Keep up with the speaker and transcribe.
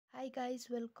Hi guys,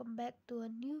 welcome back to a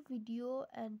new video,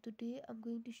 and today I'm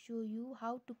going to show you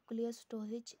how to clear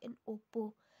storage in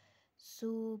Oppo.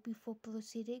 So before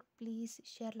proceeding, please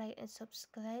share, like and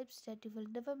subscribe so that you will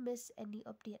never miss any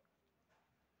update.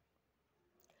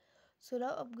 So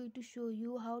now I'm going to show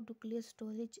you how to clear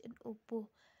storage in Oppo.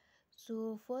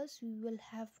 So first we will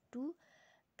have to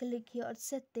click here on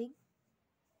setting.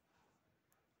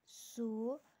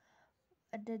 So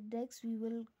and then next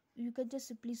you can just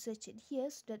simply search it here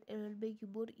so that it will make you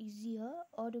more easier,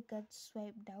 or you can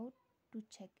swipe down to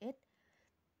check it.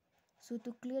 So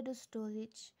to clear the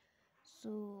storage,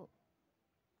 so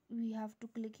we have to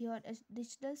click here on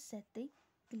additional setting,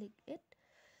 click it,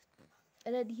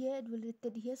 and then here it will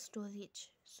written here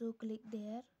storage, so click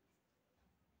there,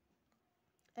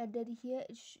 and then here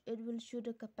it will show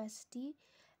the capacity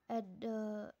and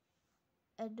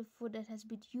the phone that has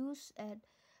been used and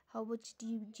how much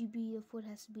GB your phone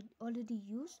has been already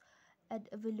used and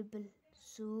available.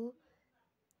 So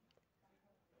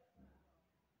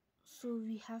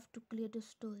we have to clear the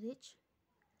storage.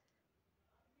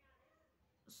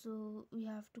 So we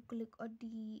have to click on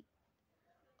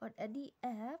any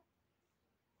app.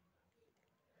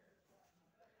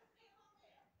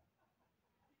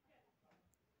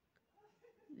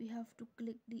 We have to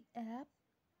click the app.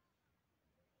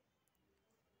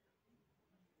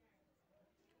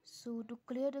 So to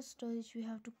clear the storage, we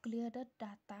have to clear the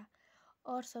data,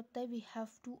 or sometimes we have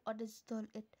to uninstall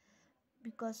it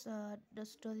because the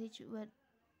storage, when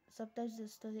sometimes the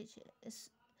storage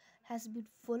has been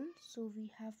full, so we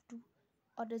have to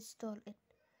uninstall it.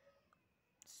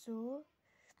 So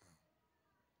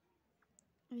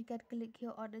we can click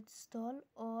here on install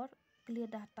or clear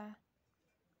data.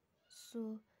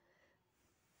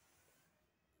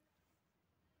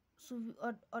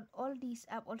 On all these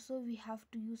app also we have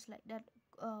to use like that,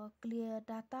 clear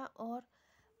data or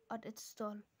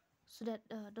uninstall, so that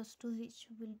the storage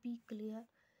will be clear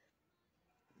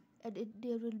and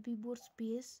there will be more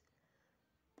space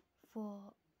for,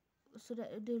 so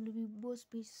that there will be more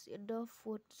space in the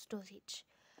phone storage.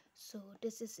 So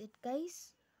this is it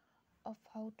guys, of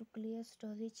how to clear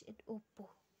storage in Oppo.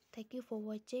 Thank you for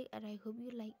watching and I hope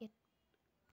you like it.